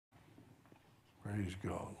Praise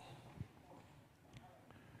God.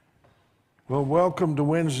 Well, welcome to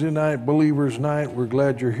Wednesday night, Believers Night. We're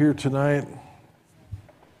glad you're here tonight.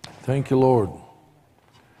 Thank you, Lord.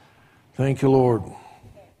 Thank you, Lord.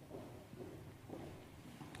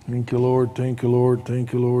 Thank you, Lord. Thank you, Lord.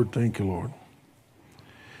 Thank you, Lord. Thank you, Lord.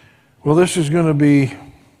 Well, this is going to be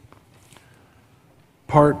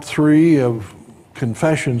part 3 of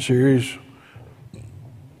Confession series.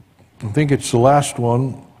 I think it's the last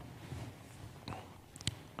one.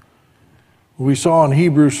 We saw in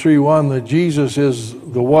Hebrews 3:1 that Jesus is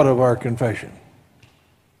the what of our confession?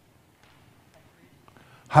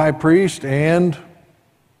 High priest and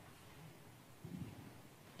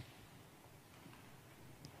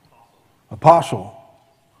apostle.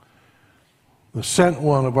 The sent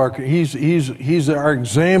one of our, he's our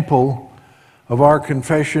example of our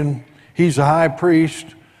confession. He's a high priest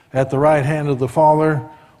at the right hand of the Father,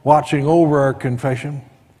 watching over our confession.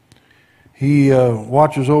 He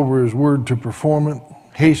watches over His word to perform it,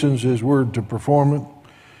 hastens His word to perform it.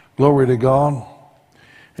 Glory to God.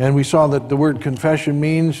 And we saw that the word confession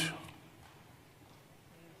means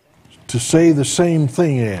to say the same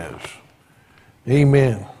thing as.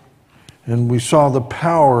 Amen. And we saw the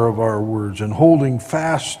power of our words and holding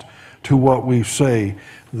fast to what we say,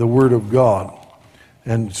 the Word of God,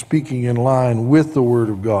 and speaking in line with the Word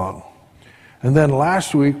of God. And then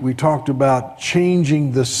last week we talked about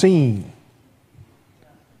changing the scene.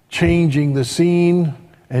 Changing the scene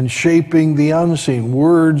and shaping the unseen.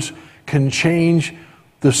 Words can change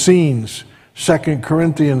the scenes. 2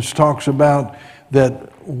 Corinthians talks about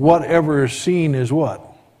that whatever is seen is what?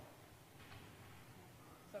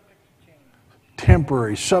 Subject to change.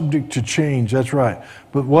 Temporary, subject to change, that's right.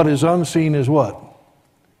 But what is unseen is what?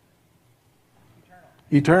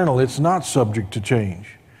 Eternal. It's not subject to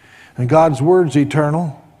change. And God's word's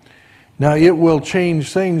eternal. Now it will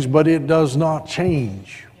change things, but it does not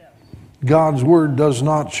change. God's word does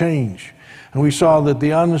not change. And we saw that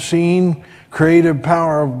the unseen creative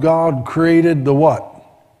power of God created the what?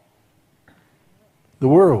 The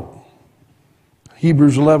world.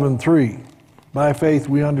 Hebrews 11:3. By faith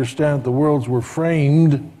we understand that the worlds were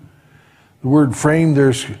framed. The word framed,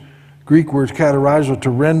 there's Greek words kataraizo,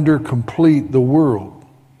 to render complete the world.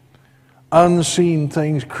 Unseen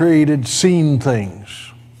things created seen things.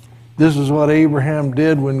 This is what Abraham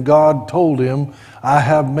did when God told him, I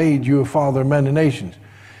have made you a father of many nations.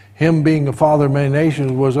 Him being a father of many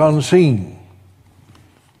nations was unseen.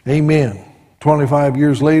 Amen. 25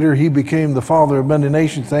 years later, he became the father of many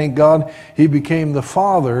nations. Thank God, he became the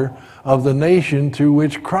father of the nation through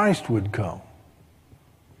which Christ would come.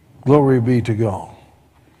 Glory be to God.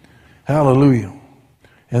 Hallelujah.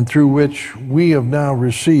 And through which we have now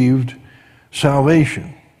received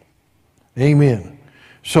salvation. Amen.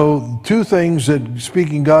 So, two things that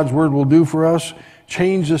speaking God's word will do for us: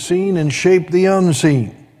 change the scene and shape the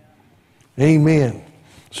unseen. Amen.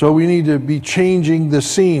 So we need to be changing the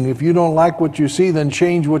scene. If you don't like what you see, then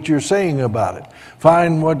change what you're saying about it.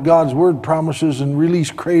 Find what God's word promises and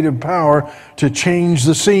release creative power to change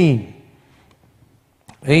the scene.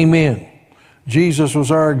 Amen. Jesus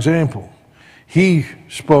was our example. He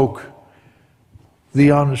spoke the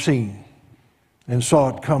unseen and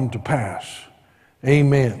saw it come to pass.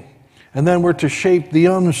 Amen. And then we're to shape the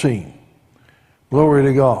unseen. Glory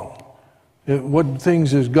to God. What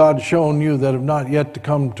things has God shown you that have not yet to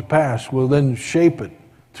come to pass? Well, then shape it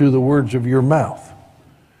through the words of your mouth.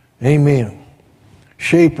 Amen.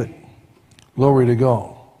 Shape it. Glory to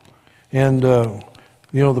God. And,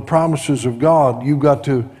 the promises of God, you've got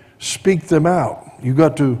to speak them out. You've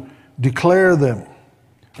got to declare them.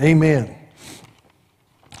 Amen.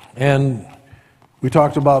 And we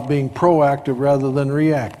talked about being proactive rather than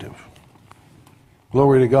reactive.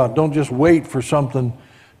 Glory to God. Don't just wait for something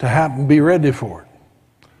to happen. Be ready for it.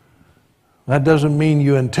 That doesn't mean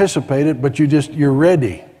you anticipate it, but you're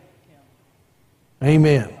ready.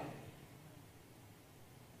 Amen.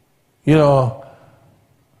 I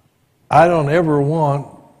don't ever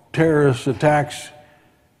want terrorist attacks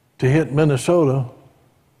to hit Minnesota,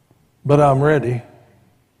 but I'm ready.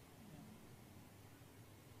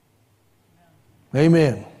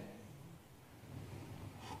 Amen.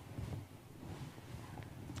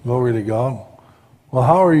 Glory to God. Well,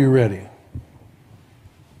 how are you ready?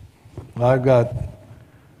 I've got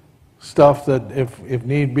stuff that if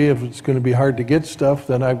need be, if it's going to be hard to get stuff,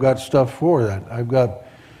 then I've got stuff for that. I've got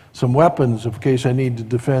some weapons in case I need to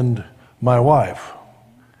defend my wife.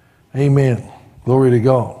 Amen. Glory to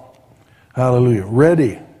God. Hallelujah.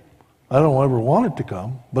 Ready. I don't ever want it to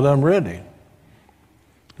come, but I'm ready.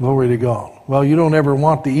 Glory to God. Well, you don't ever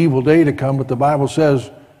want the evil day to come, but the Bible says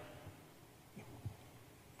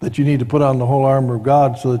the that you need to put on the whole armor of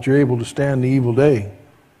God so that you're able to stand the evil day.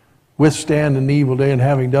 Withstand in the evil day, and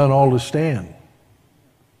having done all to stand.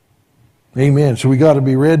 Amen. So we got to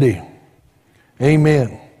be ready.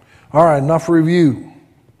 Amen. All right, enough review.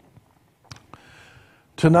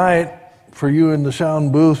 Tonight, for you in the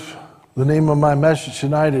sound booth, the name of my message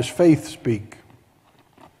tonight is Faith Speak.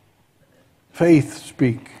 Faith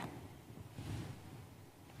Speak.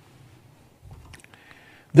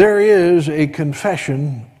 There is a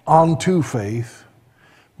confession unto faith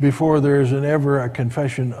before there is ever a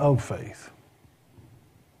confession of faith.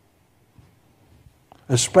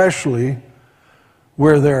 Especially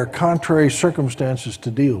where there are contrary circumstances to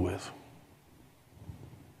deal with.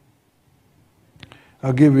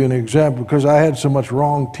 I'll give you an example, because I had so much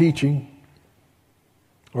wrong teaching,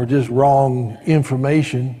 or just wrong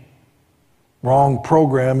information, wrong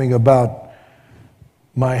programming about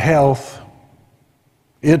my health.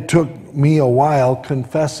 It took me a while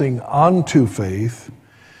confessing unto faith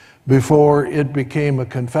before it became a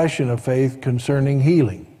confession of faith concerning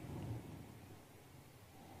healing.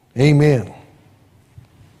 Amen.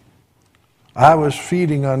 I was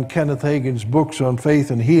feeding on Kenneth Hagin's books on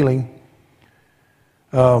faith and healing.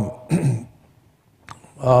 And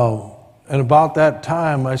about that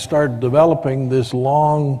time, I started developing this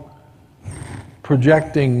long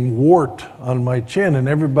projecting wart on my chin, and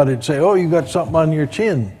everybody would say, "Oh, you got something on your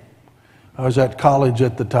chin." I was at college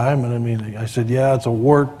at the time, and I said, "Yeah, it's a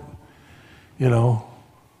wart, you know."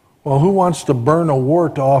 Well, who wants to burn a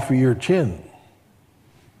wart off of your chin?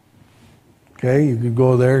 Okay, you could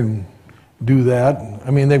go there and do that.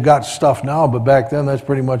 I mean, they've got stuff now, but back then that's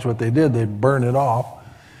pretty much what they did. They'd burn it off.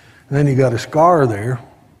 And then you got a scar there.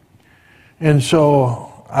 And so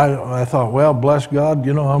I thought, well, bless God,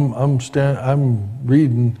 you know, I'm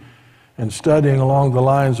reading and studying along the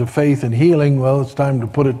lines of faith and healing. Well, it's time to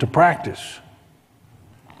put it to practice.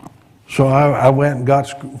 So I went and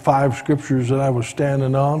got 5 scriptures that I was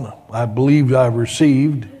standing on. I believed I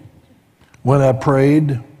received when I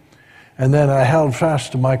prayed. And then I held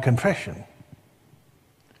fast to my confession.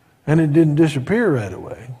 And it didn't disappear right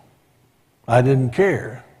away. I didn't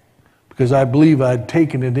care, because I believe I'd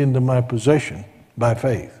taken it into my possession by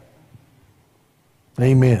faith.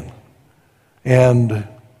 Amen. And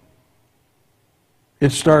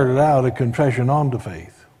it started out a confession unto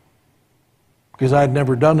faith, because I'd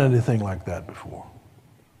never done anything like that before.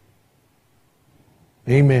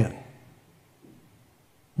 Amen.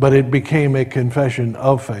 But it became a confession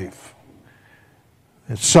of faith.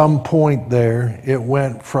 At some point there, it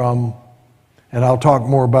went from, and I'll talk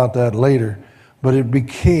more about that later, but it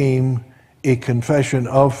became a confession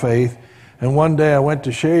of faith. And one day I went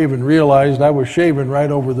to shave and realized I was shaving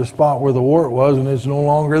right over the spot where the wart was, and it's no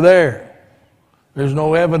longer there. There's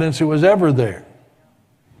no evidence it was ever there.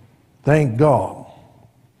 Thank God.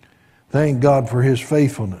 Thank God for His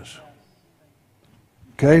faithfulness.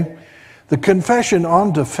 Okay? The confession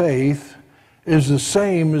unto faith is the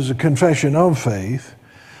same as the confession of faith,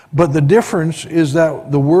 but the difference is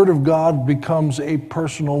that the Word of God becomes a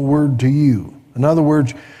personal word to you. In other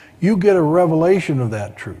words, you get a revelation of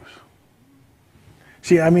that truth.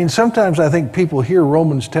 See, I mean, sometimes I think people hear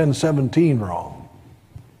Romans 10:17 wrong.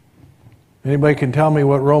 Anybody can tell me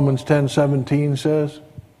what Romans 10:17 says?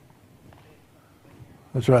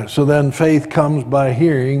 That's right. So then faith comes by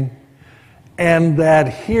hearing, and that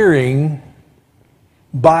hearing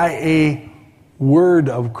by a word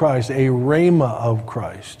of Christ, a rhema of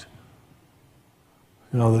Christ.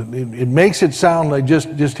 You know, it makes it sound like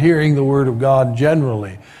just hearing the word of God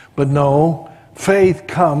generally. But no, faith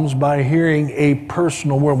comes by hearing a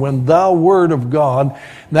personal word. When the word of God,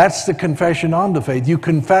 that's the confession unto faith. You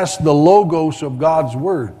confess the logos of God's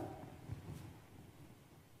word.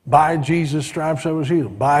 By Jesus' stripes I was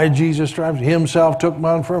healed. By Jesus' stripes, He Himself took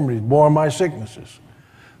my infirmities, bore my sicknesses.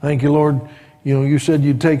 Thank you, Lord. You know, you said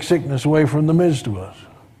you'd take sickness away from the midst of us.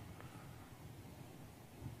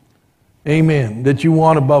 Amen. That you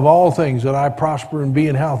want above all things that I prosper and be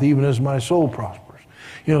in health, even as my soul prospers.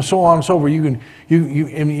 You know, so on and so forth.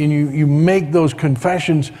 You make those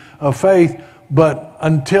confessions of faith, but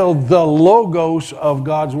until the logos of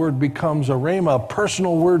God's word becomes a rhema, a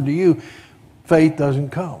personal word to you, faith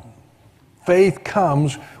doesn't come. Faith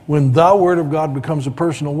comes when the word of God becomes a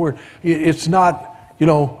personal word. It's not, you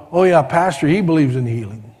know, oh yeah, Pastor, he believes in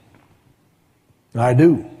healing. I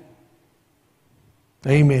do.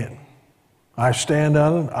 Amen. I stand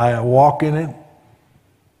on it. I walk in it.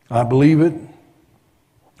 I believe it.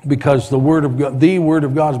 Because the word of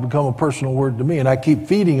God has become a personal word to me, and I keep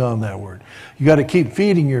feeding on that word. You got to keep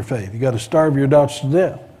feeding your faith. You got to starve your doubts to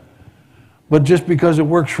death. But just because it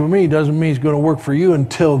works for me doesn't mean it's going to work for you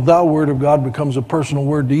until the Word of God becomes a personal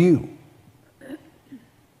word to you.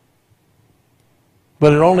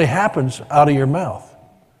 But it only happens out of your mouth.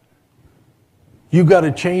 You've got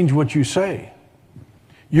to change what you say.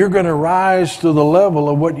 You're going to rise to the level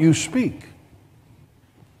of what you speak.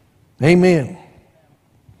 Amen.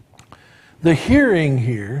 The hearing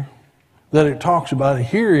here that it talks about,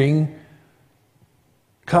 hearing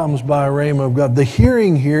comes by a rhema of God. The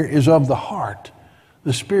hearing here is of the heart,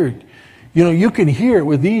 the spirit. You know, you can hear it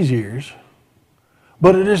with these ears,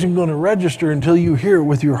 but it isn't going to register until you hear it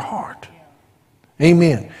with your heart.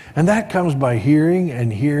 Amen. And that comes by hearing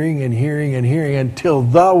and hearing and hearing and hearing until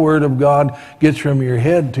the Word of God gets from your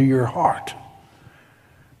head to your heart.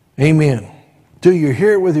 Amen. Till you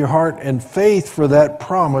hear it with your heart, and faith for that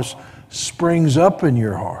promise springs up in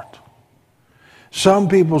your heart. Some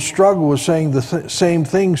people struggle with saying the same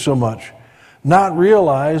thing so much, not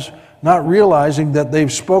realizing that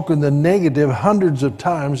they've spoken the negative hundreds of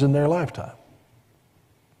times in their lifetime.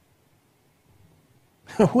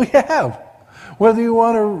 We have. Whether you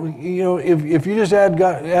want to, if you just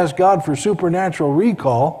ask God for supernatural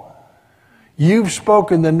recall, you've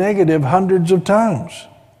spoken the negative hundreds of times.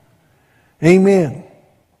 Amen.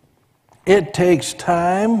 It takes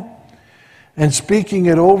time and speaking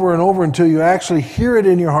it over and over until you actually hear it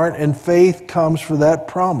in your heart, and faith comes for that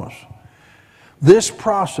promise. This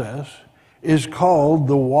process is called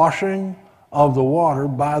the washing of the water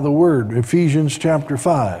by the Word. Ephesians chapter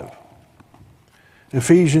 5.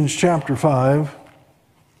 Ephesians chapter 5.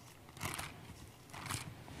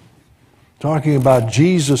 Talking about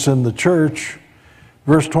Jesus and the church.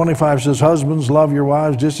 Verse 25 says, "Husbands, love your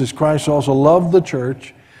wives, just as Christ also loved the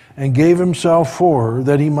church and gave himself for her,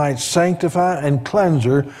 that he might sanctify and cleanse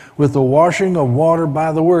her with the washing of water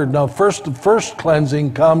by the word." Now, the first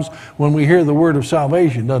cleansing comes when we hear the word of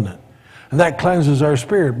salvation, doesn't it? And that cleanses our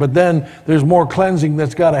spirit. But then there's more cleansing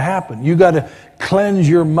that's got to happen. You got to cleanse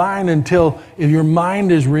your mind until your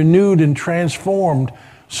mind is renewed and transformed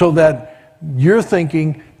so that your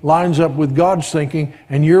thinking lines up with God's thinking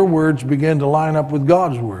and your words begin to line up with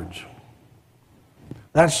God's words.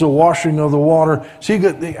 That's the washing of the water. See,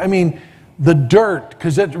 the dirt,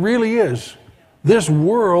 because it really is. This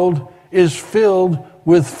world is filled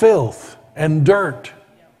with filth and dirt.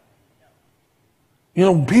 You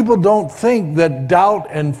know, people don't think that doubt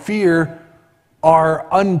and fear are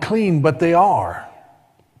unclean, but they are.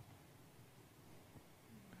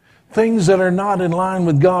 Things that are not in line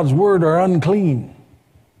with God's word are unclean.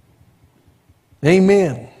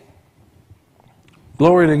 Amen.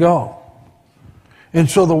 Glory to God. And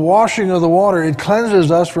so the washing of the water, it cleanses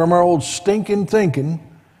us from our old stinking thinking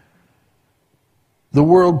the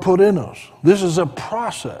world put in us. This is a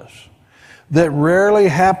process that rarely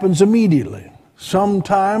happens immediately.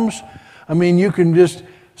 Sometimes you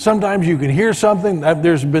can hear something.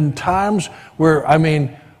 There's been times where,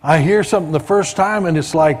 I hear something the first time and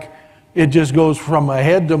it's like it just goes from my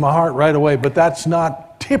head to my heart right away, but that's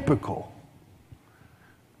not typical.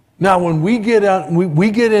 Now, when we get out,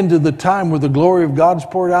 we get into the time where the glory of God's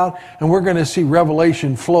poured out, and we're going to see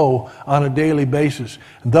revelation flow on a daily basis.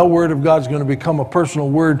 And the Word of God's going to become a personal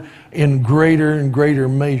word in greater and greater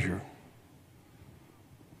measure.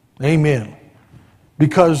 Amen.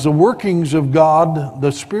 Because the workings of God,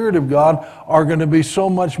 the Spirit of God, are going to be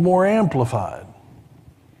so much more amplified.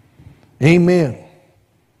 Amen.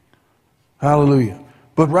 Hallelujah.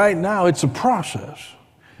 But right now, it's a process.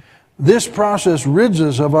 This process rids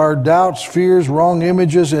us of our doubts, fears, wrong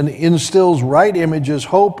images, and instills right images,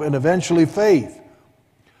 hope, and eventually faith.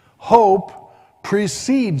 Hope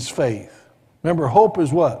precedes faith. Remember, hope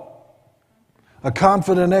is what? A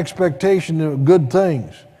confident expectation of good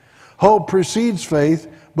things. Hope precedes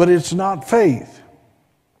faith, but it's not faith.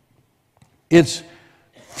 It's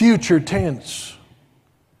future tense.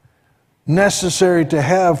 Necessary to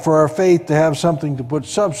have for our faith to have something to put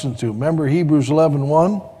substance to. Remember Hebrews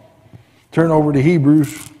 11:1? Turn over to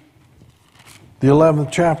Hebrews, the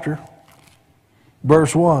 11th chapter,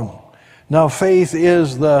 verse 1. Now faith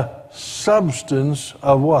is the substance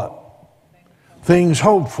of what? Things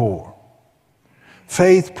hoped for.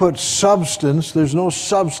 Faith puts substance. There's no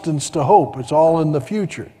substance to hope. It's all in the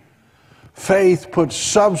future. Faith puts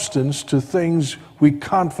substance to things we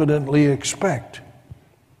confidently expect.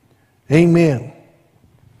 Amen.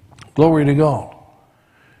 Glory to God.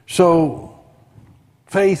 So,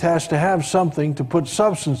 faith has to have something to put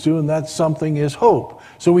substance to, and that something is hope.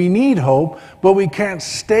 So we need hope, but we can't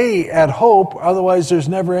stay at hope, otherwise there's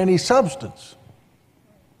never any substance.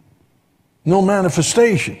 No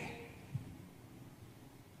manifestation.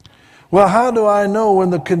 Well, how do I know when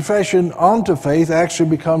the confession unto faith actually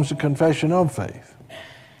becomes a confession of faith?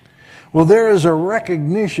 Well, there is a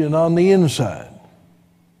recognition on the inside.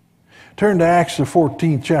 Turn to Acts, the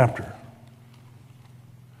 14th chapter.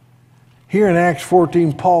 Here in Acts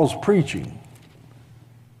 14, Paul's preaching.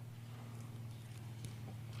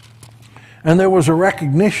 And there was a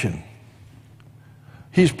recognition.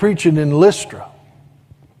 He's preaching in Lystra,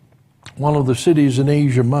 one of the cities in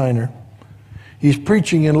Asia Minor. He's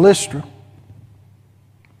preaching in Lystra.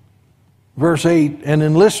 Verse 8, and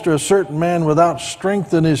in Lystra a certain man without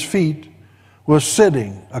strength in his feet was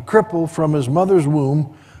sitting, a cripple from his mother's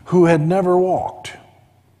womb, who had never walked.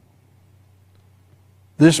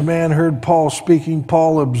 This man heard Paul speaking.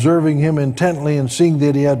 Paul, observing him intently and seeing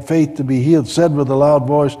that he had faith to be healed, said with a loud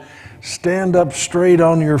voice, stand up straight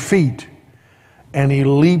on your feet. And he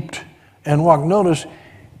leaped and walked. Notice,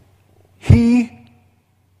 he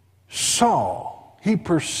saw, he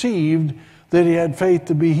perceived that he had faith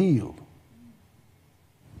to be healed.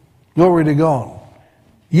 Glory to God.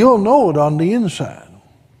 You'll know it on the inside.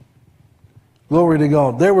 Glory to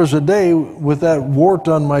God. There was a day with that wart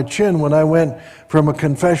on my chin when I went from a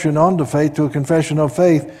confession unto faith to a confession of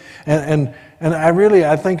faith. And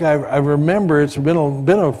I think I remember, it's been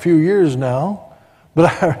a few years now, but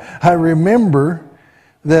I remember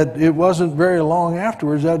that it wasn't very long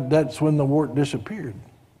afterwards that's when the wart disappeared.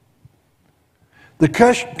 The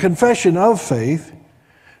confession of faith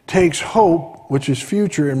takes hope, which is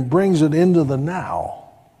future, and brings it into the now.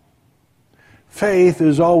 Faith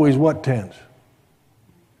is always what tense?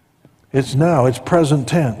 It's now, it's present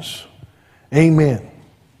tense. Amen.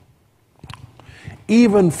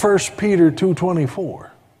 Even 1 Peter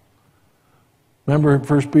 2:24. Remember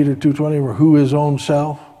 1 Peter 2:20, who his own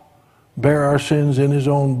self bare our sins in his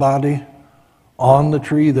own body on the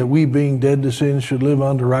tree, that we being dead to sin should live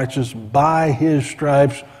unto righteousness. By his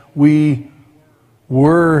stripes we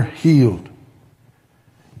were healed.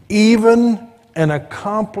 Even an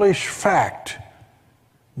accomplished fact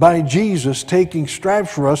by Jesus taking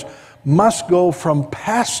stripes for us must go from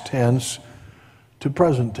past tense to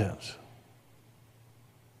present tense.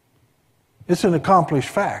 It's an accomplished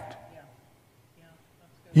fact.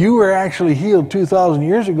 You were actually healed 2,000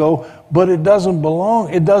 years ago, but it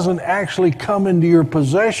doesn't actually come into your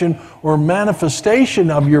possession or manifestation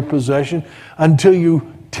of your possession until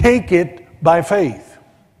you take it by faith.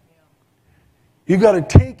 You got to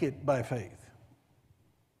take it by faith.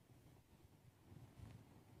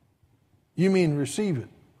 You mean receive it.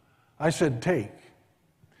 I said take.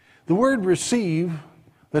 The word receive,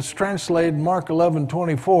 that's translated Mark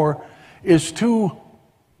 11:24, is too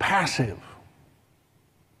passive.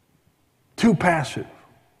 Too passive.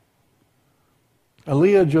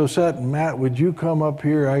 Aaliyah, Josette, and Matt, would you come up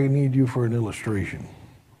here? I need you for an illustration.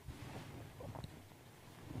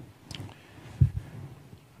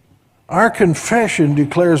 Our confession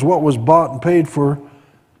declares what was bought and paid for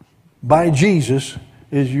by Jesus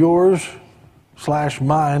is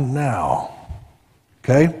yours/mine now.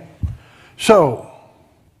 Okay? So,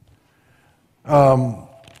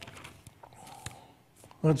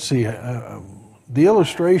 let's see. The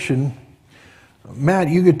illustration, Matt,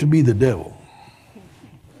 you get to be the devil.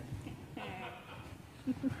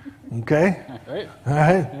 Okay? Right. All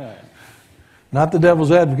right? Yeah. Not the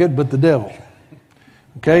devil's advocate, but the devil.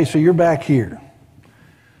 Okay, so you're back here.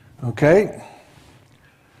 Okay?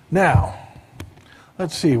 Now,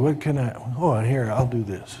 let's see, what can here, I'll do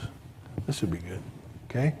this. This would be good.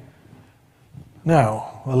 Okay?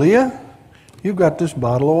 Now, Aaliyah, you've got this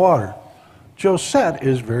bottle of water. Josette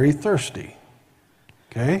is very thirsty.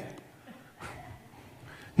 Okay?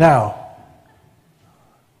 Now,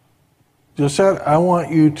 Josette, I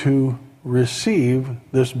want you to receive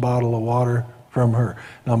this bottle of water from her.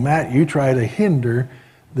 Now, Matt, you try to hinder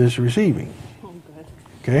this receiving. Oh, good.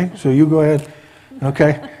 Okay? So you go ahead.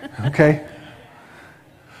 Okay? Okay?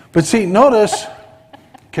 But see, notice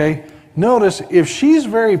if she's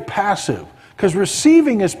very passive, because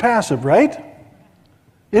receiving is passive, right?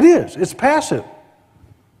 It is. It's passive.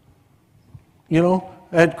 You know,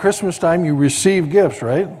 at Christmas time, you receive gifts,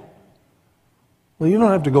 right? Well, you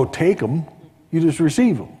don't have to go take them. You just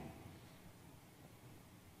receive them.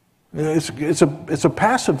 It's a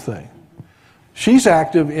passive thing. She's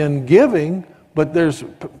active in giving, but there's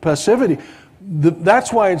passivity.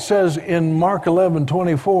 That's why it says in Mark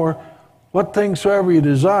 11:24, what things soever you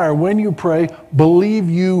desire, when you pray, believe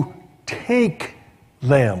you take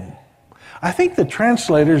them. I think the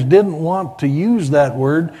translators didn't want to use that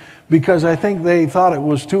word because I think they thought it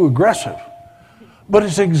was too aggressive. But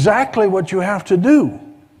it's exactly what you have to do.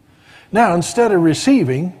 Now, instead of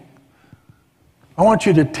receiving, I want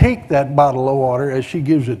you to take that bottle of water as she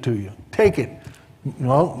gives it to you. take it.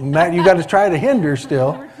 Well, Matt, you got to try to hinder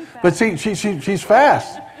still. But see, she's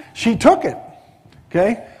fast. She took it.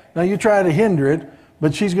 Okay? Now you try to hinder it,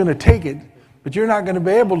 but she's going to take it. But you're not going to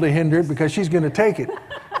be able to hinder it because she's going to take it.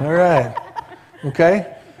 All right.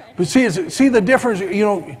 Okay? But see the difference,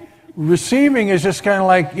 receiving is just kind of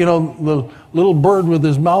like, the little bird with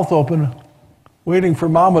his mouth open, waiting for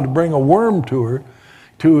mama to bring a worm to her,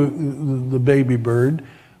 to the baby bird.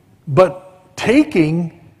 But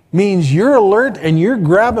taking means you're alert and you're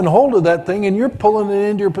grabbing hold of that thing and you're pulling it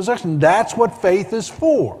into your possession. That's what faith is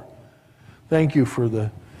for. Thank you for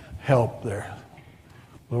the help there.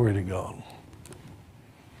 Glory to God.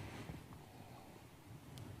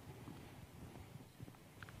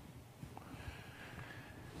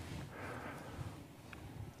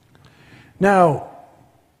 Now,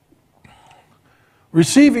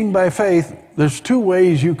 receiving by faith, there's two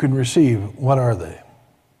ways you can receive. What are they?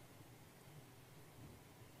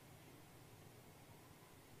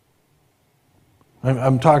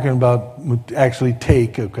 I'm talking about actually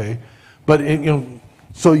take, okay? But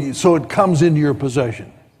so it comes into your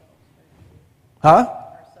possession. Huh?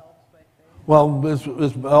 Well,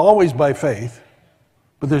 it's always by faith.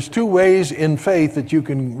 But there's two ways in faith that you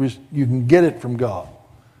can get it from God.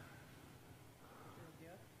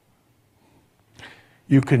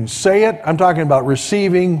 You can say it. I'm talking about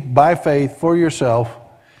receiving by faith for yourself.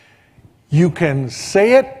 You can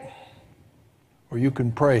say it or you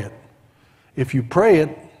can pray it. If you pray it,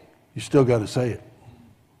 you still got to say it.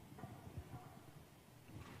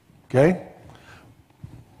 Okay?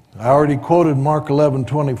 I already quoted Mark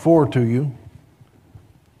 11:24 to you.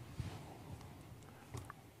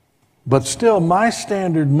 But still, my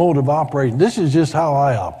standard mode of operation, this is just how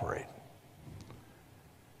I operate,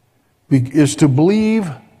 is to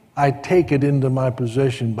believe I take it into my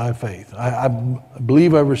possession by faith. I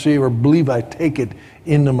believe I receive or believe I take it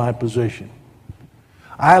into my possession.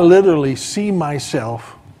 I literally see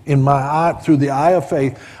myself in my eye, through the eye of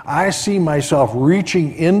faith. I see myself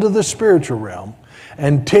reaching into the spiritual realm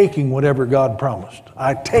and taking whatever God promised.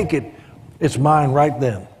 I take it, it's mine right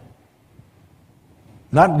then.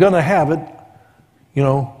 Not going to have it,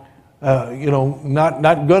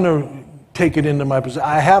 not going to take it into my possession.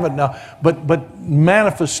 I have it now, but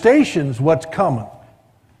manifestation's what's coming.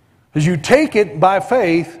 Because you take it by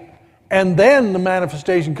faith, and then the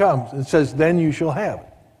manifestation comes. It says, then you shall have it.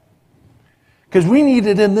 Because we need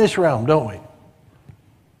it in this realm, don't we?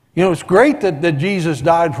 It's great that Jesus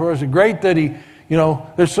died for us. It's great that He,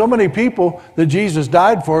 there's so many people that Jesus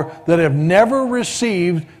died for that have never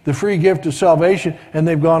received the free gift of salvation, and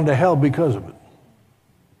they've gone to hell because of it.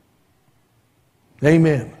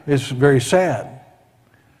 Amen. It's very sad,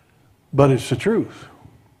 but it's the truth.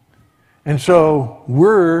 And so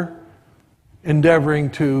we're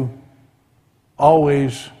endeavoring to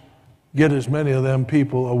always get as many of them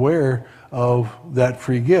people aware of that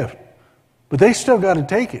free gift. But they still got to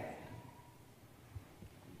take it.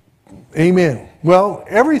 Amen. Well,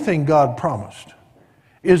 everything God promised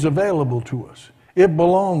is available to us. It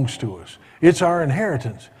belongs to us. It's our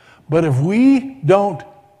inheritance. But if we don't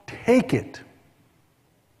take it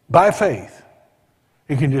by faith,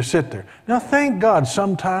 it can just sit there. Now, thank God,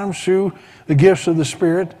 sometimes through the gifts of the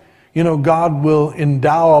Spirit, God will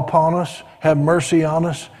endow upon us, have mercy on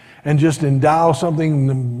us, and just endow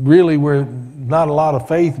something really where not a lot of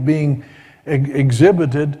faith being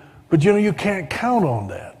exhibited. But you can't count on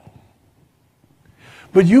that.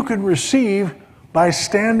 But you can receive by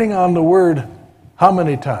standing on the Word how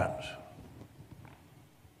many times?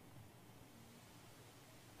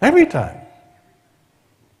 Every time.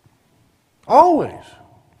 Always.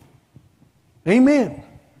 Amen.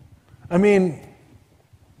 I mean,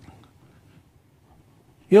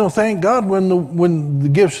 thank God when the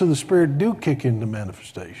gifts of the Spirit do kick into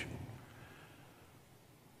manifestation.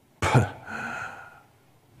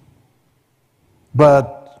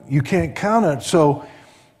 But you can't count it. So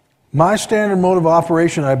my standard mode of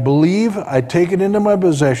operation, I believe, I take it into my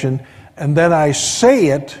possession, and then I say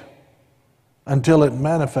it until it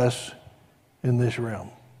manifests in this realm.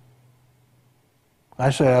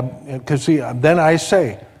 Then I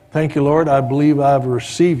say, thank you, Lord, I believe I've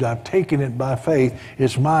received, I've taken it by faith,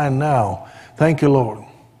 it's mine now. Thank you, Lord.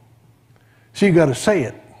 So you got to say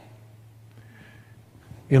it.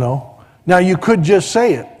 Now you could just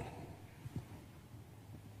say it.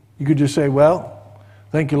 You could just say, well,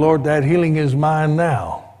 thank you, Lord, that healing is mine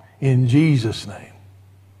now, in Jesus' name.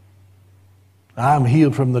 I'm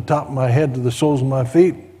healed from the top of my head to the soles of my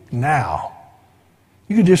feet now.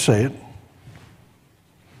 You could just say it.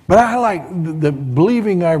 But I like the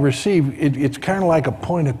believing I receive, it's kind of like a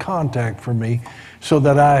point of contact for me, so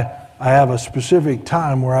that I have a specific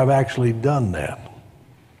time where I've actually done that.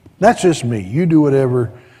 That's just me. You do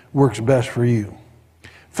whatever works best for you.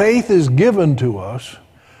 Faith is given to us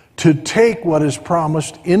to take what is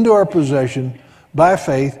promised into our possession by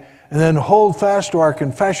faith and then hold fast to our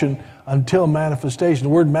confession until manifestation. The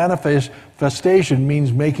word manifestation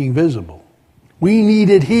means making visible. We need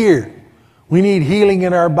it here. We need healing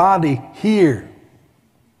in our body here.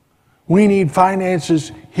 We need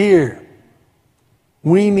finances here.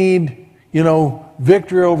 We need,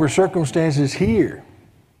 victory over circumstances here.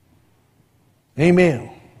 Amen.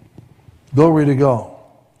 Glory to God.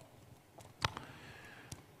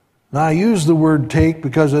 Now, I use the word take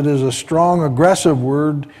because it is a strong, aggressive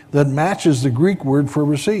word that matches the Greek word for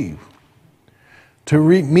receive. To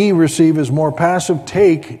receive is more passive.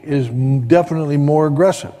 Take is definitely more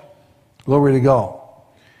aggressive. Glory to God.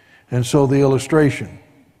 And so the illustration.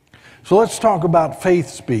 So let's talk about faith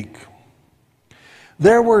speak.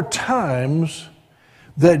 There were times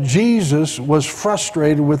that Jesus was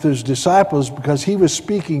frustrated with his disciples because he was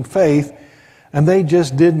speaking faith and they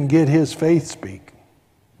just didn't get his faith speak.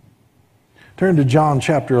 Turn to John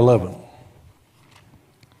chapter 11.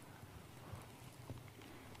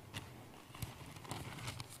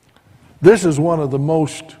 This is one of the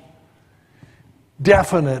most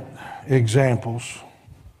definite examples.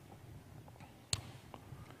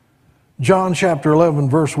 John chapter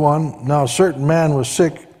 11, verse 1. Now a certain man was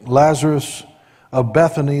sick, Lazarus of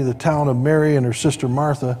Bethany, the town of Mary and her sister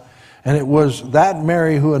Martha. And it was that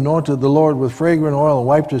Mary who anointed the Lord with fragrant oil and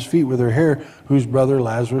wiped his feet with her hair, whose brother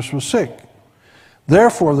Lazarus was sick.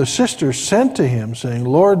 Therefore the sisters sent to him, saying,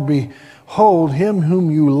 Lord, behold, him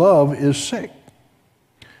whom you love is sick.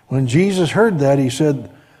 When Jesus heard that, he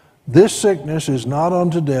said, this sickness is not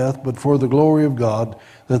unto death, but for the glory of God,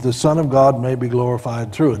 that the Son of God may be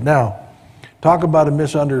glorified through it. Now, talk about a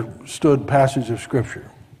misunderstood passage of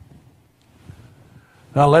Scripture.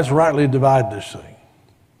 Now, let's rightly divide this thing.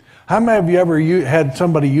 How many of you ever had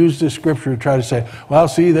somebody use this Scripture to try to say, well,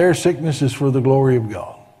 see, their sickness is for the glory of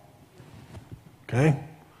God? Okay?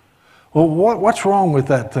 Well, what's wrong with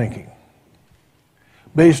that thinking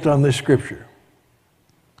based on this Scripture?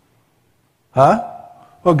 Huh?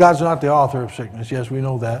 Well, God's not the author of sickness. Yes, we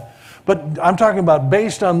know that. But I'm talking about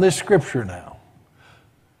based on this Scripture now.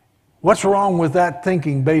 What's wrong with that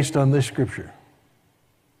thinking based on this Scripture?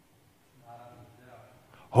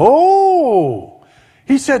 Oh!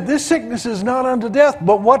 He said this sickness is not unto death,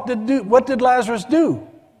 but what did Lazarus do?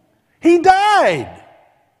 He died.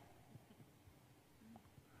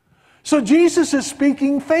 So Jesus is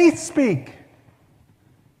speaking faith speak.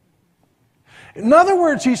 In other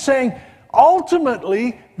words, he's saying,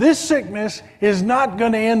 ultimately, this sickness is not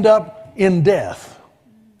going to end up in death,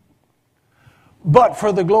 but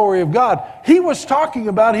for the glory of God. He was talking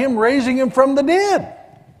about him raising him from the dead.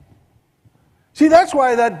 See, that's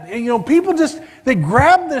why people they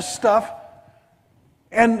grab this stuff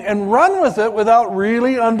and run with it without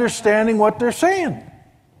really understanding what they're saying.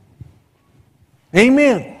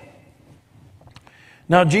 Amen.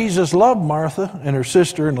 Now, Jesus loved Martha and her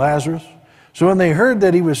sister and Lazarus. So when they heard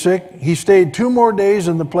that he was sick, he stayed 2 more days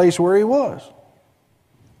in the place where he was.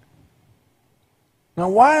 Now,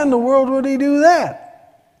 why in the world would he do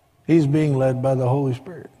that? He's being led by the Holy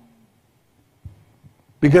Spirit.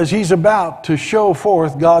 Because he's about to show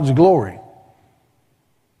forth God's glory.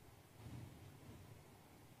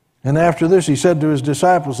 And after this, he said to his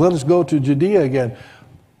disciples, let us go to Judea again.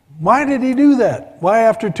 Why did he do that? Why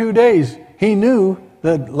after 2 days? He knew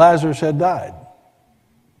that Lazarus had died.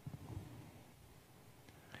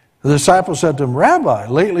 The disciples said to him, Rabbi,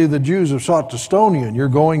 lately the Jews have sought to stone you, and you're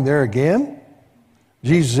going there again?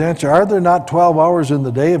 Jesus answered, are there not 12 hours in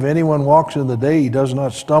the day? If anyone walks in the day, he does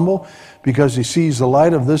not stumble, because he sees the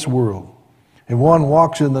light of this world. If one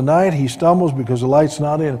walks in the night, he stumbles because the light's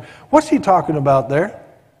not in him. What's he talking about there?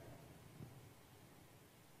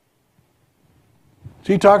 Is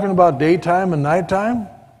he talking about daytime and nighttime?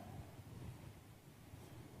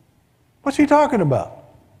 What's he talking about?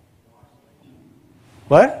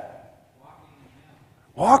 What?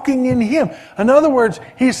 Walking in him. In other words,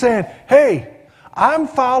 he's saying, hey, I'm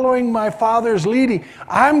following my Father's leading.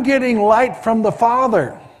 I'm getting light from the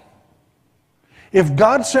Father. If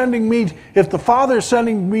the Father's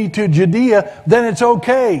sending me to Judea, then it's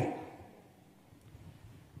okay.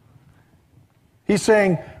 He's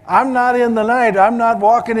saying, I'm not in the night. I'm not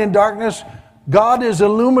walking in darkness. God is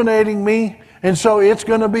illuminating me, and so it's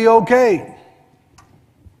going to be okay.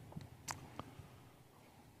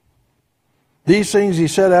 These things he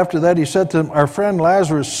said after that. He said to them, our friend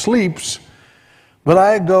Lazarus sleeps, but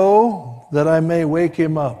I go that I may wake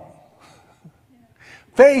him up.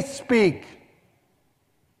 Faith speak.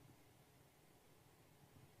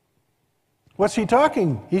 What's he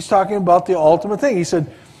talking? He's talking about the ultimate thing. He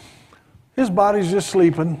said, his body's just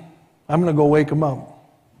sleeping. I'm going to go wake him up.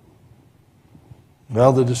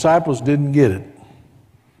 Well, the disciples didn't get it.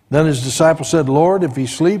 Then his disciples said, Lord, if he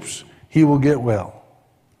sleeps, he will get well.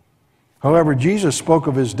 However, Jesus spoke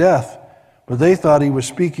of his death, but they thought he was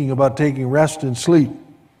speaking about taking rest and sleep.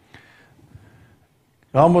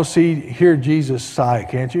 You almost hear Jesus sigh,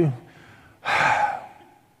 can't you?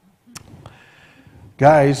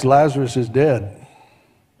 Guys, Lazarus is dead.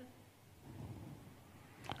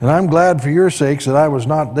 And I'm glad for your sakes that I was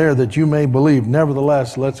not there, that you may believe.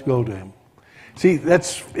 Nevertheless, let's go to him. See,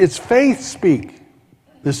 it's faith speak.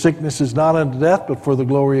 This sickness is not unto death, but for the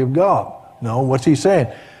glory of God. No, what's he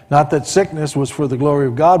saying? Not that sickness was for the glory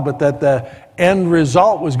of God, but that the end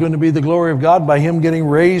result was going to be the glory of God by him getting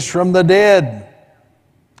raised from the dead.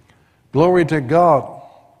 Glory to God.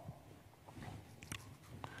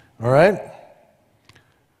 All right?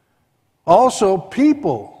 Also,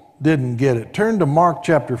 people didn't get it. Turn to Mark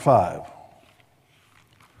chapter 5.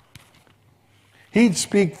 He'd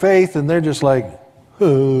speak faith, and they're just like,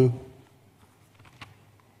 huh.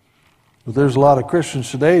 But there's a lot of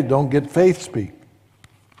Christians today that don't get faith speak.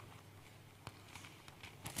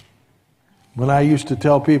 When I used to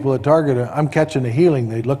tell people at Target, I'm catching a healing,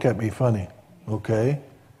 they'd look at me funny. Okay.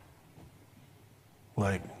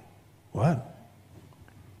 Like, what?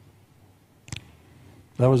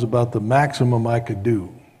 That was about the maximum I could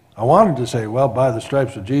do. I wanted to say, well, by the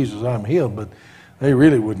stripes of Jesus, I'm healed, but they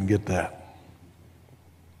really wouldn't get that.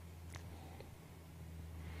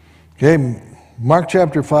 Okay, Mark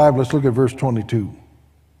chapter 5, let's look at verse 22.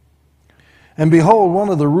 And behold, one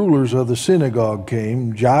of the rulers of the synagogue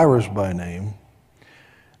came, Jairus by name.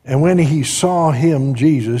 And when he saw him,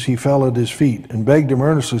 Jesus, he fell at his feet and begged him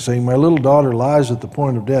earnestly, saying, my little daughter lies at the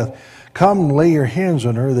point of death. Come, lay your hands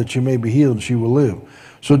on her, that she may be healed, and she will live.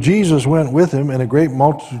 So Jesus went with him, and a great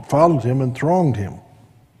multitude followed him and thronged him.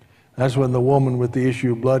 That's when the woman with the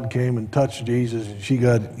issue of blood came and touched Jesus, and she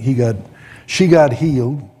got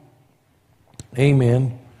healed.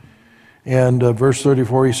 Amen. And verse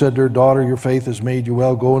 34, he said to her, daughter, your faith has made you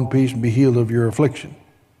well. Go in peace and be healed of your affliction.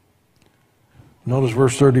 Notice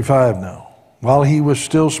verse 35 now. While he was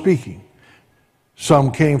still speaking,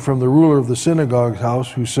 some came from the ruler of the synagogue's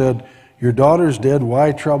house who said, your daughter is dead.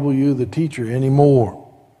 Why trouble you the teacher any more?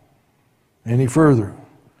 Any further?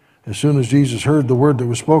 As soon as Jesus heard the word that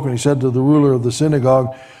was spoken, he said to the ruler of the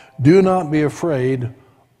synagogue, do not be afraid,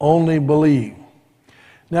 only believe.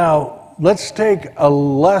 Now, let's take a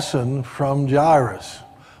lesson from Jairus.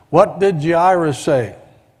 What did Jairus say?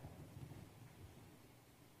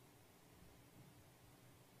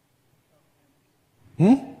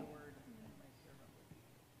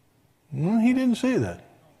 No, he didn't say that.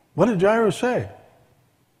 What did Jairus say?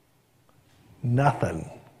 Nothing.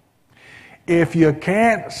 If you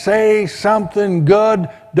can't say something good,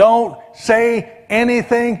 don't say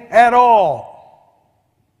anything at all.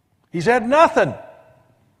 He said nothing.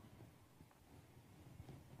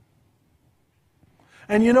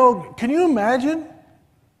 And you know, can you imagine?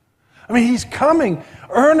 I mean, he's coming,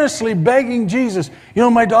 earnestly begging Jesus. You know,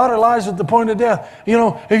 my daughter lies at the point of death. You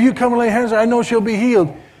know, if you come and lay hands on her, I know she'll be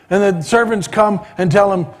healed. And the servants come and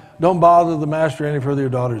tell him, don't bother the master any further, your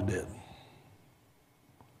daughter's dead.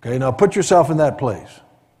 Okay, now put yourself in that place.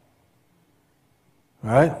 All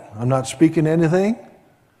right? I'm not speaking anything,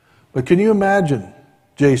 but can you imagine,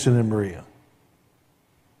 Jason and Maria,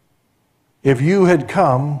 if you had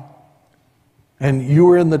come and you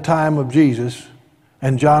were in the time of Jesus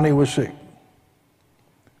and Johnny was sick.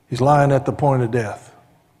 He's lying at the point of death.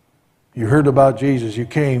 You heard about Jesus, you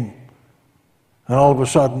came, and all of a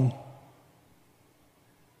sudden,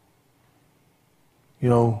 you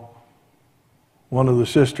know, one of the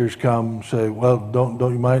sisters come and say, well,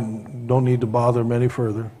 don't need to bother him any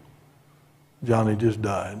further. Johnny just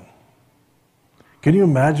died. Can you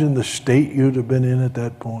imagine the state you'd have been in at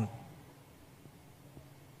that point?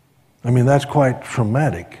 I mean, that's quite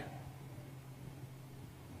traumatic,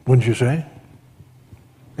 wouldn't you say?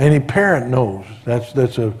 Any parent knows that's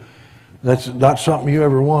not something you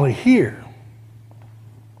ever want to hear.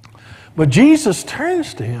 But Jesus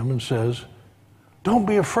turns to him and says, don't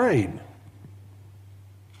be afraid.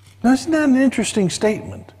 Now, isn't that an interesting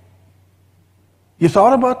statement? You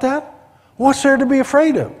thought about that? What's there to be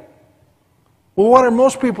afraid of? Well, what are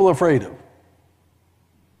most people afraid of?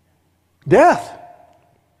 Death.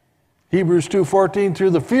 Hebrews 2:14,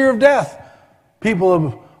 through the fear of death, people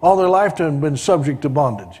have all their lifetime been subject to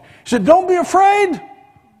bondage. He said, don't be afraid,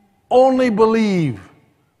 only believe.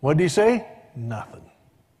 What did he say? Nothing.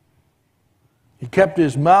 He kept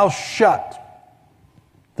his mouth shut.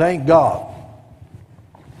 Thank God.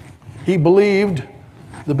 He believed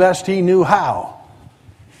the best he knew how.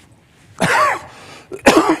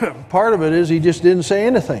 Part of it is he just didn't say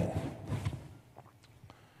anything.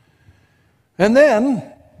 And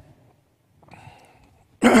then,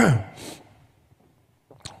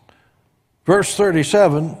 verse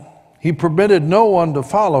 37, he permitted no one to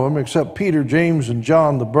follow him except Peter, James, and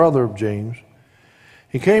John, the brother of James.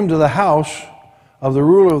 He came to the house of the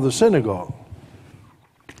ruler of the synagogue,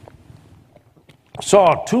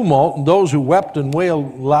 saw a tumult and those who wept and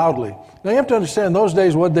wailed loudly. Now you have to understand, those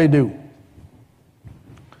days, what'd they do?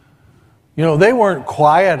 You know, they weren't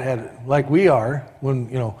quiet like we are when,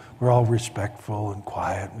 you know, we're all respectful and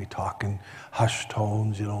quiet. We talk in hushed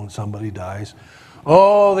tones, you know, when somebody dies.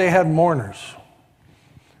 Oh, they had mourners.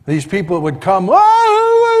 These people would come,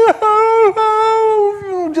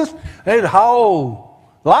 just, they'd howl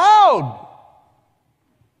loud.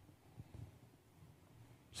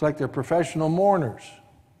 It's like they're professional mourners.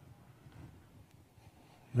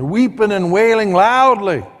 They're weeping and wailing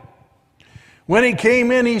loudly. When he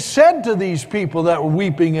came in, he said to these people that were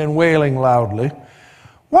weeping and wailing loudly,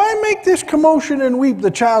 "Why make this commotion and weep?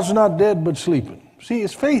 The child's not dead but sleeping." See,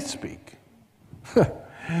 it's faith speak.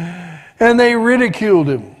 And they ridiculed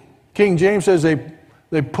him. King James says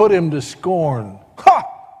they put him to scorn. Ha!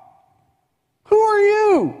 Who are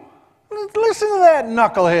you? Listen to that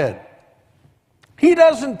knucklehead. He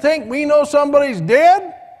doesn't think we know somebody's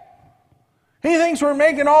dead? He thinks we're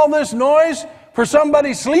making all this noise for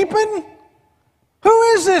somebody sleeping? Who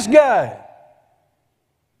is this guy?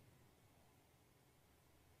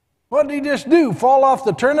 What did he just do? Fall off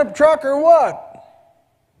the turnip truck or what?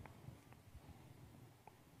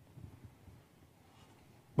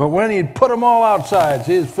 But when he'd put them all outside,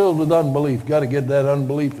 see, it's filled with unbelief. Got to get that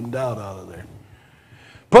unbelief and doubt out of there.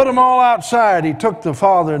 Put them all outside. He took the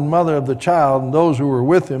father and mother of the child and those who were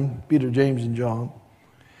with him, Peter, James, and John,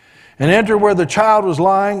 and entered where the child was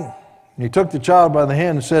lying. He took the child by the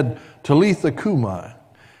hand and said, "Talitha cumi,"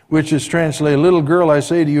 which is translated, "Little girl, I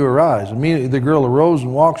say to you, arise." Immediately the girl arose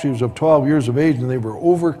and walked. She was of 12 years of age, and they were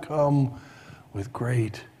overcome with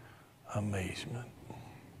great amazement.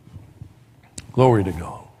 Glory to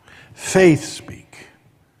God. Faith speak.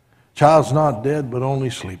 Child's not dead, but only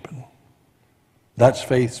sleeping. That's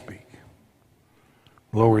faith speak.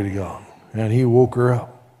 Glory to God. And he woke her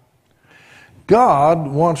up. God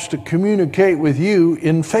wants to communicate with you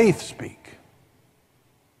in faith speak.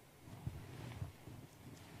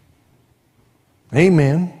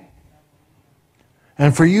 Amen.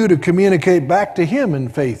 And for you to communicate back to him in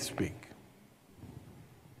faith speak.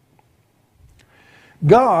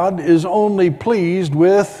 God is only pleased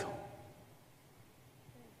with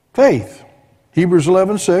faith. Hebrews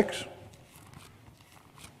 11:6.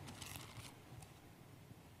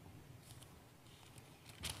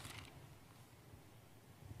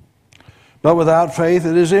 But without faith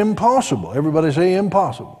it is impossible. Everybody say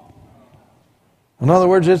impossible. In other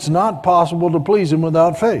words, it's not possible to please him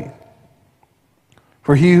without faith.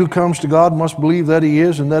 For he who comes to God must believe that he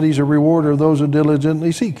is, and that he's a rewarder of those who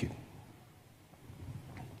diligently seek him.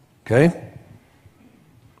 Okay?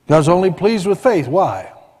 God's only pleased with faith. Why?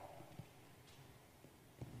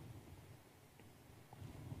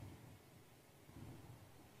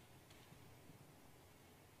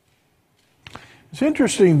 It's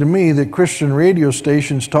interesting to me that Christian radio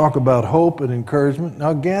stations talk about hope and encouragement.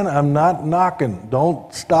 Now again, I'm not knocking.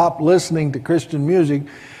 Don't stop listening to Christian music.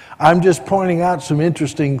 I'm just pointing out some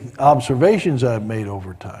interesting observations I've made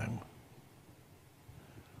over time.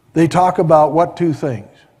 They talk about what two things?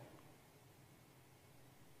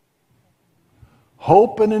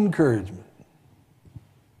 Hope and encouragement.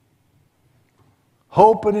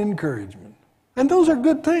 Hope and encouragement. And those are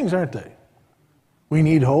good things, aren't they? We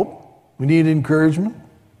need hope. We need encouragement.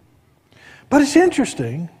 But it's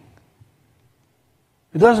interesting.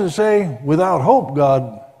 It doesn't say without hope,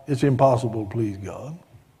 God, it's impossible to please God.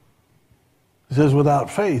 It says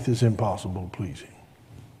without faith, it's impossible to please him.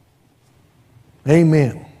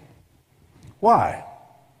 Amen. Why?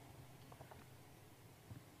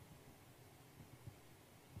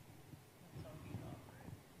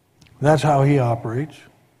 That's how he operates.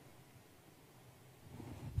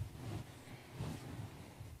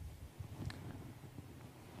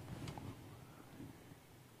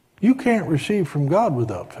 You can't receive from God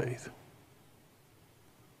without faith.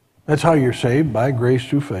 That's how you're saved, by grace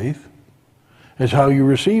through faith. That's how you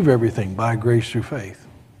receive everything, by grace through faith.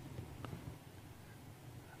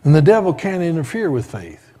 And the devil can't interfere with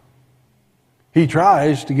faith. He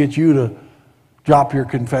tries to get you to drop your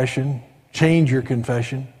confession, change your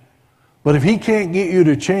confession. But if he can't get you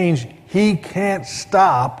to change, he can't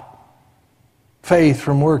stop faith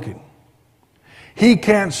from working. He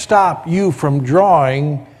can't stop you from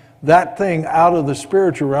drawing that thing out of the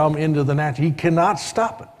spiritual realm into the natural. He cannot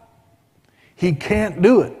stop it. He can't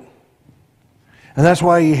do it. And that's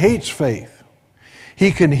why he hates faith.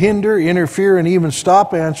 He can hinder, interfere, and even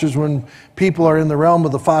stop answers when people are in the realm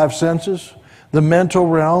of the five senses, the mental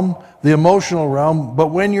realm, the emotional realm. But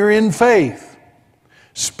when you're in faith,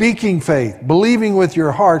 speaking faith, believing with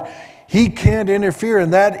your heart, he can't interfere,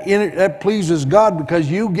 and that pleases God, because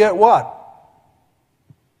you get what?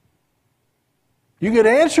 You get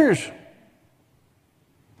answers.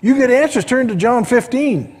 You get answers. Turn to John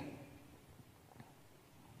 15.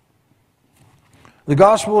 The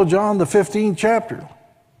Gospel of John, the 15th chapter.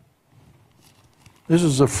 This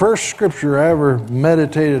is the first scripture I ever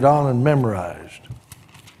meditated on and memorized.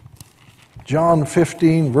 John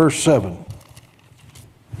 15, verse 7.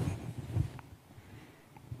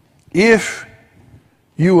 If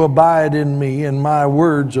you abide in me and my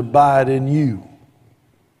words abide in you,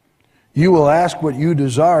 you will ask what you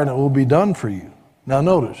desire and it will be done for you. Now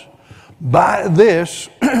notice, by this,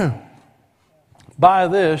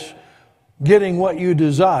 getting what you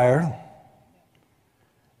desire,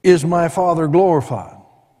 is my Father glorified,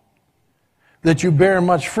 that you bear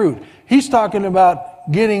much fruit. He's talking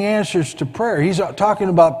about getting answers to prayer. He's talking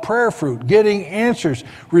about prayer fruit, getting answers,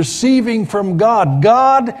 receiving from God.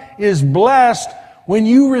 God is blessed when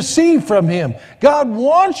you receive from Him. God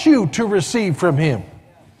wants you to receive from Him.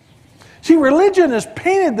 See, religion has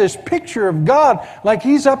painted this picture of God like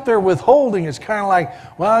He's up there withholding. It's kind of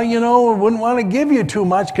like, well, you know, I wouldn't want to give you too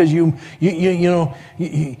much because you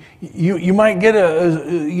might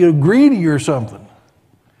get greedy or something.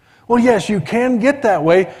 Well, yes, you can get that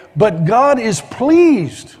way, but God is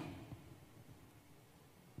pleased.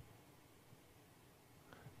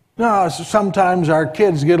 Now, sometimes our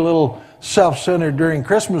kids get a little self-centered during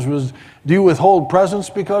Christmas. Do you withhold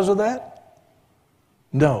presents because of that?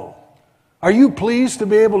 No. Are you pleased to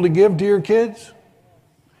be able to give to your kids?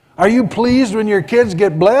 Are you pleased when your kids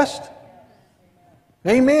get blessed?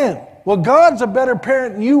 Amen. Well, God's a better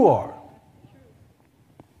parent than you are.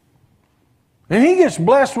 And He gets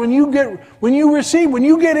blessed when you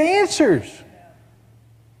get answers.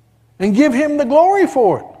 And give Him the glory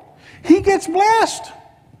for it. He gets blessed.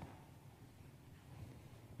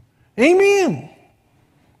 Amen.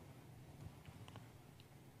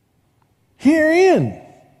 Herein,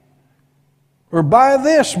 or by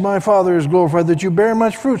this my Father is glorified, that you bear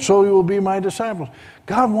much fruit, so you will be my disciples.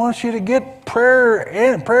 God wants you to get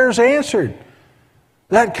prayers answered.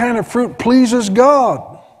 That kind of fruit pleases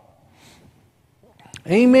God.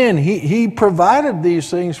 Amen. He provided these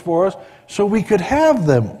things for us so we could have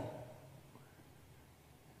them.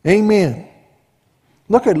 Amen.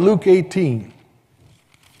 Look at Luke 18.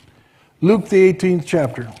 Luke the 18th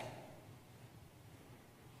chapter.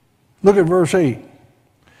 Look at verse 8.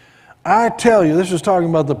 I tell you, this is talking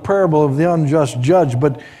about the parable of the unjust judge,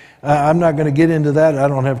 but I'm not going to get into that. I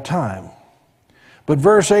don't have time. But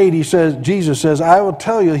verse 8, Jesus says, I will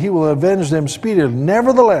tell you, He will avenge them speedily.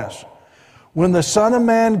 Nevertheless, when the Son of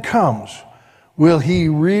Man comes, will He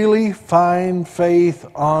really find faith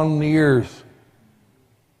on the earth?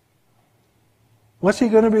 What's He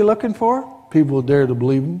going to be looking for? People who dare to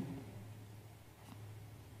believe Him.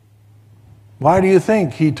 Why do you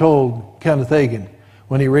think He told Kenneth Hagin,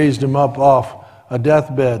 when He raised him up off a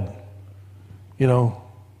deathbed,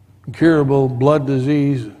 incurable blood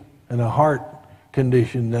disease and a heart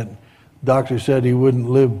condition that doctor said he wouldn't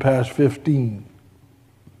live past 15?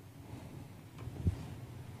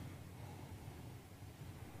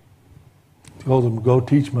 He told him, go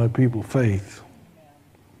teach my people faith.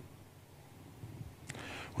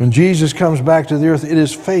 When Jesus comes back to the earth, it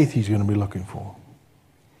is faith He's going to be looking for.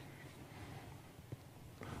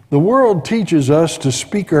 The world teaches us to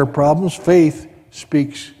speak our problems. Faith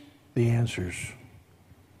speaks the answers.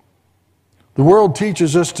 The world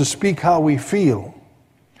teaches us to speak how we feel.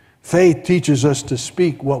 Faith teaches us to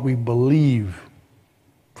speak what we believe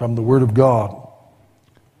from the Word of God.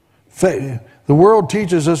 The world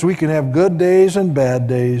teaches us we can have good days and bad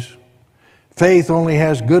days. Faith only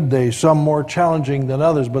has good days, some more challenging than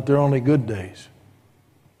others, but they're only good days.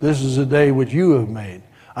 This is a day which you have made.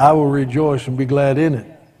 I will rejoice and be glad in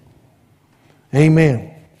it.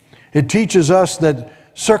 Amen. It teaches us that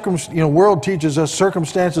world teaches us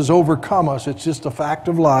circumstances overcome us. It's just a fact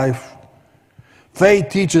of life. Faith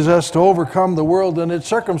teaches us to overcome the world and its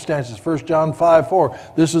circumstances. 1 John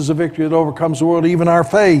 5:4. This is the victory that overcomes the world, even our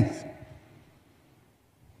faith.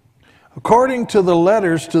 According to the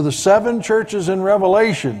letters to the 7 churches in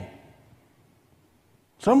Revelation,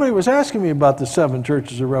 somebody was asking me about the 7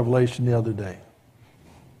 churches of Revelation the other day.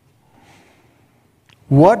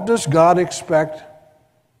 What does God expect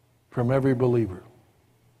from every believer?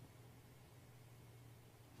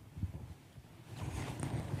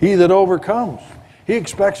 He that overcomes. He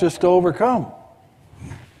expects us to overcome.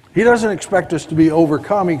 He doesn't expect us to be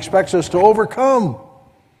overcome. He expects us to overcome.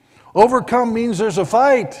 Overcome means there's a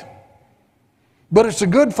fight. But it's a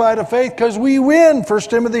good fight of faith because we win, 1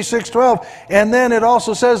 Timothy 6:12. And then it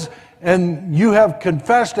also says, and you have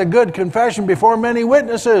confessed a good confession before many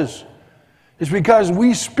witnesses. It's because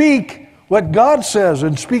we speak what God says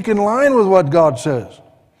and speak in line with what God says.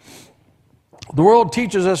 The world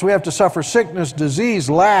teaches us we have to suffer sickness, disease,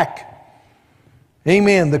 lack.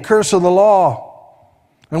 Amen. The curse of the law.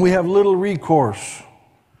 And we have little recourse.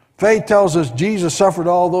 Faith tells us Jesus suffered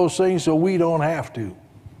all those things so we don't have to.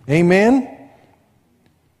 Amen.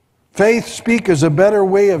 Faith speak is a better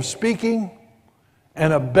way of speaking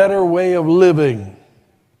and a better way of living.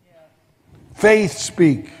 Faith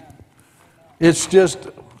speak. It's just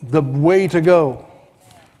the way to go.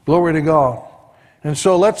 Glory to God. And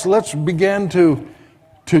so let's begin to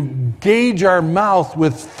gauge our mouth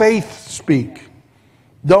with faith speak.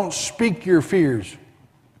 Don't speak your fears.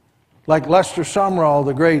 Like Lester Sumrall,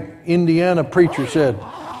 the great Indiana preacher, said,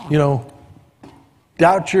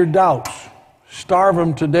 doubt your doubts. Starve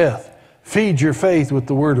them to death. Feed your faith with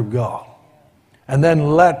the Word of God. And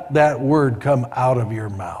then let that Word come out of your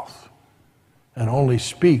mouth. And only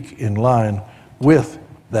speak in line with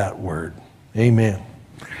that Word. Amen.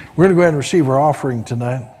 We're going to go ahead and receive our offering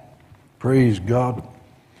tonight. Praise God.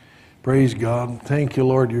 Praise God. Thank you,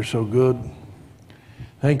 Lord, you're so good.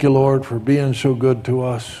 Thank you, Lord, for being so good to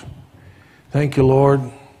us. Thank you, Lord,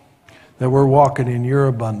 that we're walking in your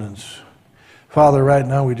abundance. Father, right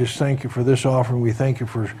now we just thank you for this offering. We thank you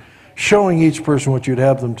for showing each person what you'd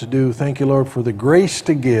have them to do. Thank you, Lord, for the grace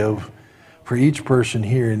to give for each person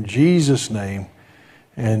here in Jesus' name.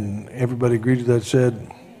 And everybody agreed to that,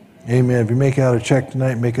 said, amen. If you make out a check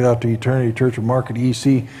tonight, make it out to Eternity Church of Market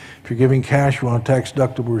EC. If you're giving cash, you want a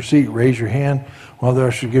tax-deductible receipt, raise your hand. While the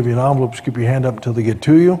ushers give you an envelope, skip your hand up until they get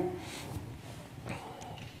to you.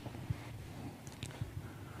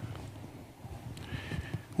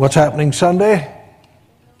 What's happening Sunday?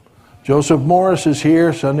 Joseph Morris is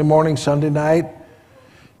here Sunday morning, Sunday night,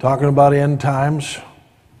 talking about end times.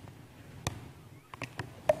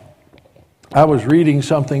 I was reading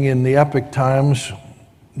something in the Epic Times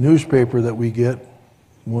newspaper that we get,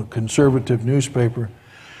 conservative newspaper.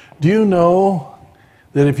 Do you know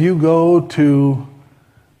that if you go to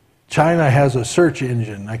China has a search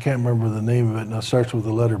engine, I can't remember the name of it, and it starts with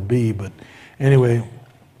the letter B, but anyway,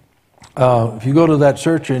 if you go to that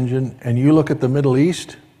search engine and you look at the Middle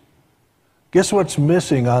East, guess what's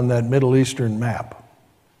missing on that Middle Eastern map?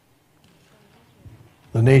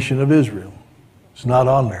 The nation of Israel. It's not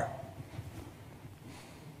on there.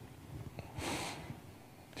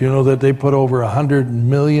 Do you know that they put over 100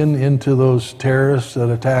 million into those terrorists that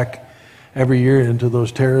attack every year, into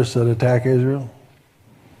those terrorists that attack Israel?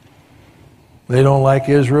 They don't like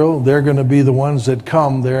Israel. They're going to be the ones that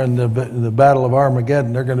come there in the Battle of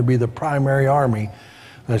Armageddon. They're going to be the primary army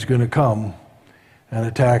that's going to come and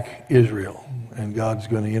attack Israel. And God's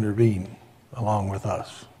going to intervene along with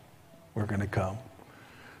us. We're going to come.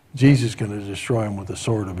 Jesus is going to destroy them with the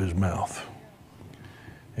sword of his mouth.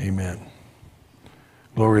 Amen.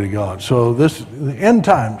 Glory to God. So the end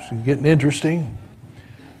times is getting interesting.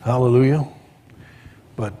 Hallelujah.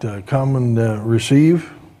 But come and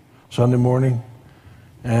receive Sunday morning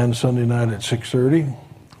and Sunday night at 6:30.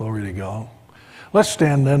 Glory to God. Let's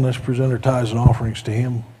stand then. Let's present our tithes and offerings to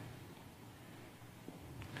him.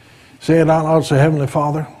 Say it out loud. Say, Heavenly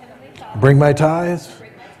Father, bring my tithes.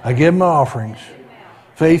 I give my offerings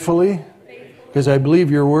faithfully because I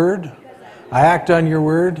believe your word. I act on your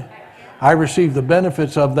word. I receive the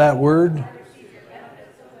benefits of that word.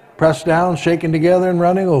 Pressed down, shaken together, and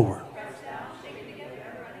running over.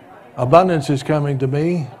 Abundance is coming to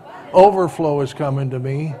me. Overflow is coming to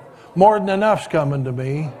me. More than enough's coming to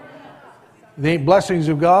me. The blessings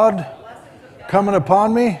of God coming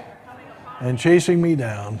upon me and chasing me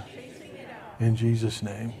down. In Jesus'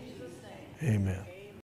 name, amen.